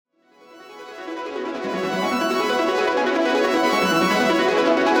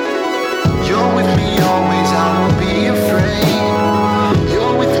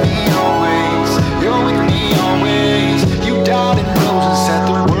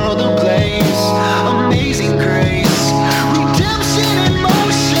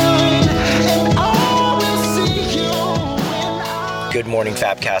morning,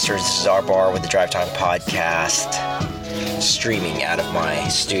 Fabcasters. This is our bar with the Drive Time Podcast, streaming out of my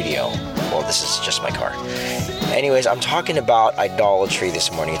studio. Well, this is just my car. Anyways, I'm talking about idolatry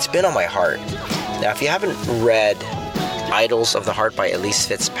this morning. It's been on my heart. Now, if you haven't read Idols of the Heart by Elyse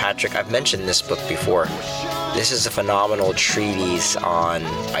Fitzpatrick, I've mentioned this book before. This is a phenomenal treatise on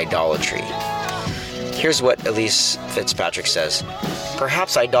idolatry. Here's what Elyse Fitzpatrick says.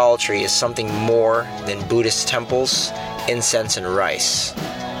 Perhaps idolatry is something more than Buddhist temples, incense, and rice.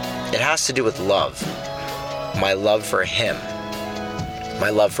 It has to do with love. My love for him. My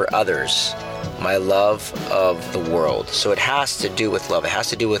love for others. My love of the world. So it has to do with love. It has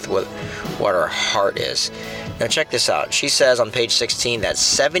to do with what our heart is. Now check this out. She says on page 16 that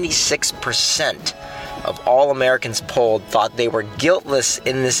 76% of all Americans polled thought they were guiltless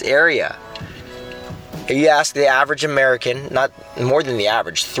in this area. If you ask the average American, not more than the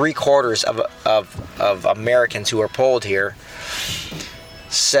average, 3/4 of Americans who are polled here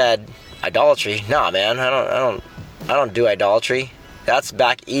said idolatry. Nah, man, I don't do idolatry. That's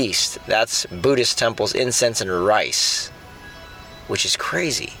back east. That's Buddhist temples, incense, and rice, which is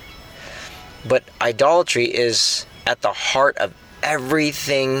crazy. But idolatry is at the heart of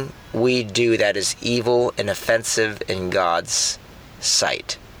everything we do that is evil and offensive in God's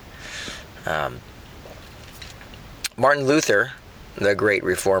sight. Martin Luther, the great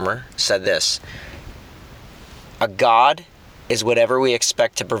reformer, said this: a God is whatever we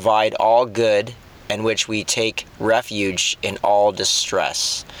expect to provide all good and which we take refuge in all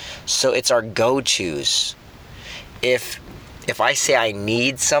distress. So it's our go-tos. If I say I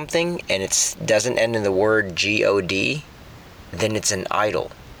need something and it doesn't end in the word G-O-D, then it's an idol.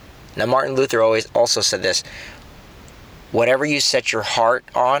 Now Martin Luther also said this: whatever you set your heart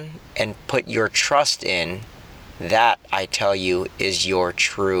on and put your trust in, that, I tell you, is your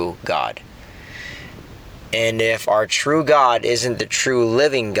true God. And if our true God isn't the true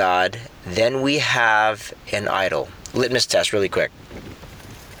living God, then we have an idol. Litmus test really quick.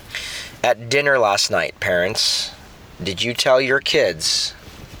 At dinner last night, parents, did you tell your kids,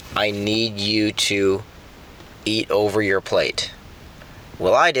 I need you to eat over your plate?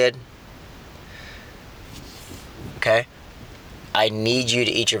 Well, I did. Okay? I need you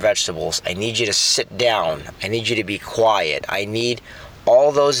to eat your vegetables. I need you to sit down. I need you to be quiet. I need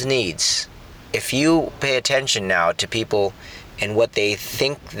all those needs. If you pay attention now to people and what they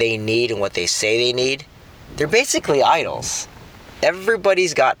think they need and what they say they need, they're basically idols.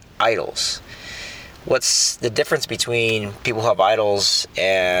 Everybody's got idols. What's the difference between people who have idols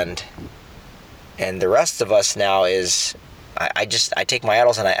and the rest of us now is I take my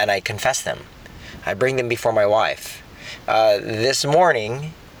idols and I confess them. I bring them before my wife. This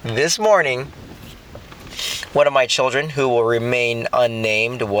morning, one of my children, who will remain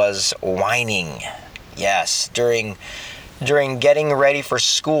unnamed, was whining. Yes, during getting ready for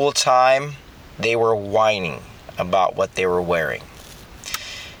school time, they were whining about what they were wearing.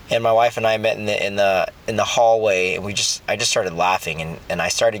 And my wife and I met in the hallway, and I just started laughing, and I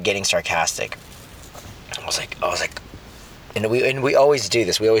started getting sarcastic. I was like, and we always do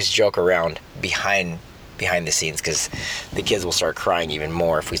this. We always joke around behind the scenes, because the kids will start crying even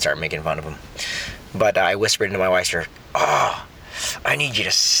more if we start making fun of them. But I whispered into my wife's ear, I need you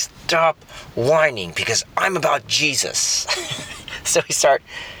to stop whining because I'm about Jesus. So we started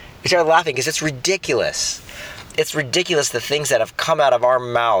laughing because it's ridiculous. It's ridiculous, the things that have come out of our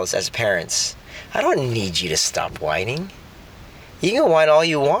mouths as parents. I don't need you to stop whining. You can whine all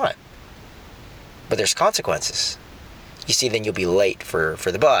you want, but there's consequences. You see, then you'll be late for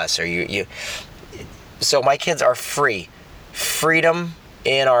the bus, or you. So my kids are free. Freedom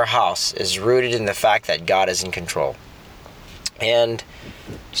in our house is rooted in the fact that God is in control. And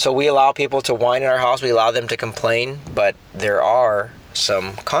so we allow people to whine in our house. We allow them to complain, but there are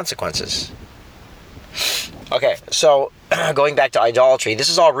some consequences. Okay, so going back to idolatry, this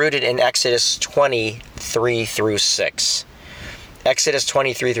is all rooted in Exodus 23 through 6. Exodus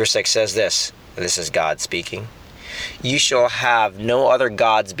 23 through 6 says this. This is God speaking. You shall have no other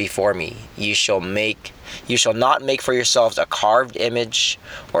gods before me. You shall not make for yourselves a carved image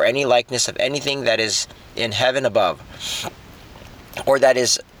or any likeness of anything that is in heaven above, or that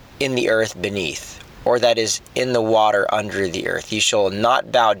is in the earth beneath, or that is in the water under the earth. You shall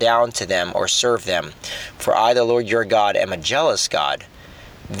not bow down to them or serve them, for I, the Lord your God, am a jealous God,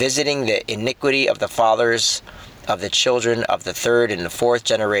 visiting the iniquity of the fathers of the children of the third and the fourth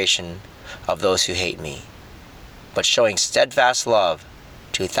generation of those who hate me, but showing steadfast love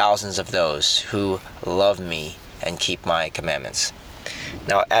to thousands of those who love me and keep my commandments.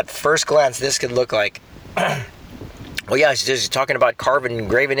 Now, at first glance, this could look like Well, yeah, he's talking about carving and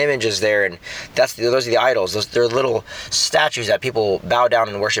graven images there, and those are the idols. They're little statues that people bow down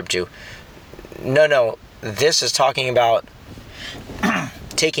and worship to. No, this is talking about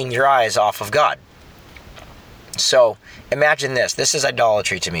taking your eyes off of God. So, imagine this. This is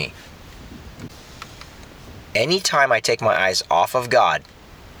idolatry to me. Anytime I take my eyes off of God,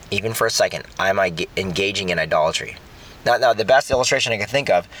 even for a second, I'm engaging in idolatry. Now, the best illustration I can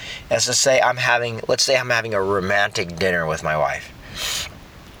think of is to say let's say I'm having a romantic dinner with my wife.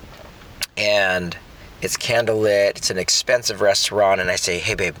 And it's candlelit, it's an expensive restaurant, and I say,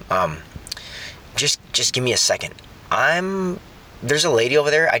 hey babe, just give me a second. There's a lady over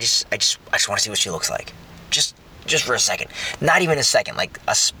there, I just want to see what she looks like. Just for a second. Not even a second, like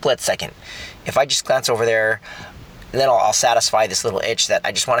a split second. If I just glance over there, then I'll satisfy this little itch that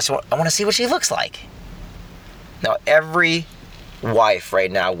I want to see what she looks like. Now, every wife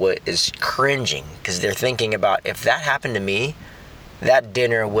right now is cringing because they're thinking about, if that happened to me, that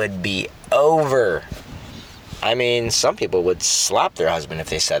dinner would be over. I mean, some people would slap their husband if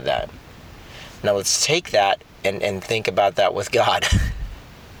they said that. Now, let's take that and think about that with God.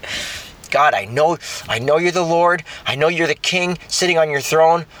 God, I know you're the Lord. I know you're the King sitting on your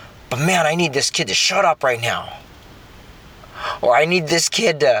throne. But man, I need this kid to shut up right now. Or I need this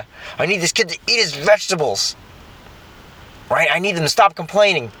kid to eat his vegetables. Right? I need them to stop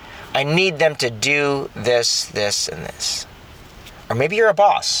complaining. I need them to do this, and this. Or maybe you're a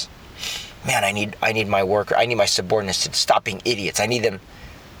boss. Man, I need my worker, I need my subordinates to stop being idiots. I need them.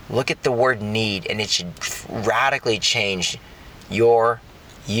 Look at the word need, and it should radically change your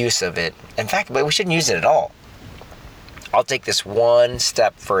use of it. In fact, we shouldn't use it at all. I'll take this one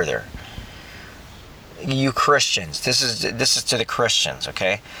step further. You Christians, this is to the Christians,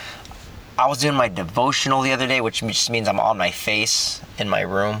 okay? I was doing my devotional the other day, which just means I'm on my face in my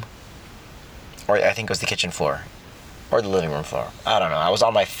room. Or I think it was the kitchen floor. Or the living room floor. I don't know. I was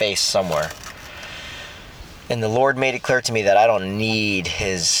on my face somewhere. And the Lord made it clear to me that I don't need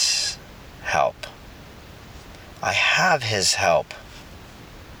His help. I have His help.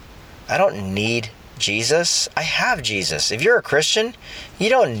 I don't need Jesus. I have Jesus. If you're a Christian, you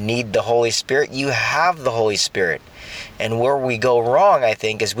don't need the Holy Spirit. You have the Holy Spirit. And where we go wrong, I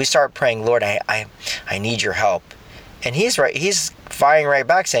think, is we start praying, Lord, I need your help. And He's right. He's firing right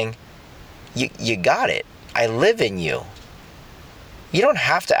back saying, you got it. I live in you. You don't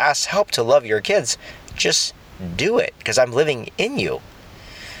have to ask help to love your kids. Just do it, because I'm living in you.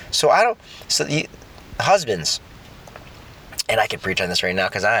 Husbands, and I can preach on this right now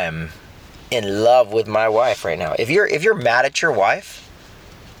because I am in love with my wife right now. If you're mad at your wife,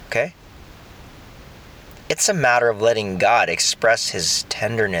 okay, it's a matter of letting God express His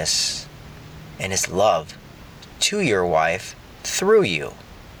tenderness and His love to your wife through you.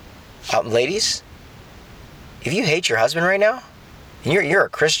 Ladies, if you hate your husband right now, and you're a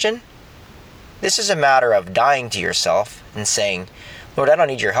Christian, this is a matter of dying to yourself and saying, Lord, I don't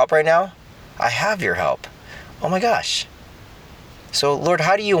need your help right now. I have your help. Oh my gosh. So, Lord,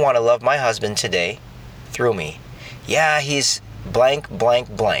 how do you want to love my husband today through me? Yeah, he's blank,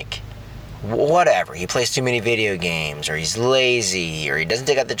 blank, blank. Whatever. He plays too many video games, or he's lazy, or he doesn't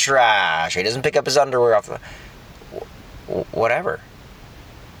take out the trash, or he doesn't pick up his underwear off the... Whatever.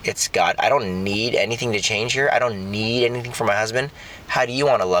 It's God. I don't need anything to change here. I don't need anything from my husband. How do you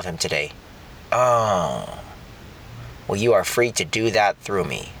want to love him today? Oh. Well, you are free to do that through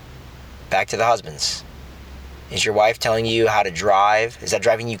me. Back to the husbands. Is your wife telling you how to drive? Is that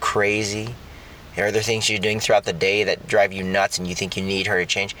driving you crazy? Are there things you're doing throughout the day that drive you nuts and you think you need her to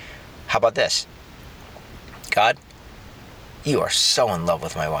change? How about this? God, you are so in love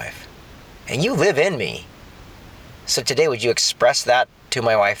with my wife. And you live in me. So today, would you express that to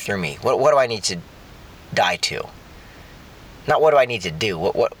my wife through me? What do I need to die to? Not what do I need to do.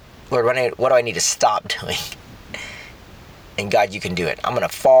 Lord, what do I need to stop doing? And God, you can do it. I'm going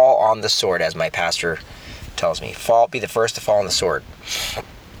to fall on the sword, as my pastor tells me. Be the first to fall on the sword.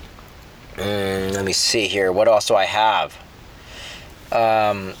 Let me see here. What else do I have?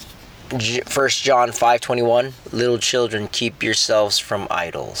 1 John 5:21. Little children, keep yourselves from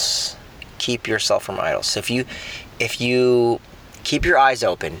idols. Keep yourself from idols. So if you keep your eyes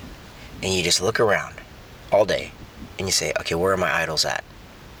open and you just look around all day and you say, okay, where are my idols at?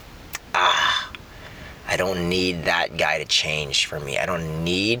 I don't need that guy to change for me. I don't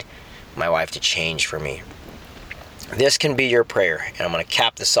need my wife to change for me. This can be your prayer, and I'm going to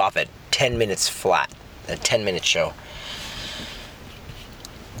cap this off at 10 minutes flat, a 10-minute show.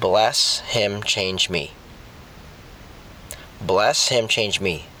 Bless him, change me. Bless him, change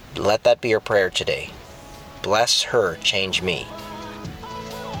me. Let that be your prayer today. Bless her, change me.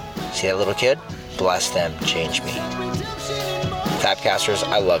 See that little kid? bless them, change me. Tapcasters,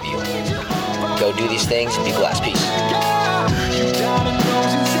 I love you. Go do these things and be blessed.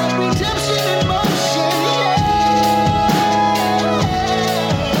 Peace.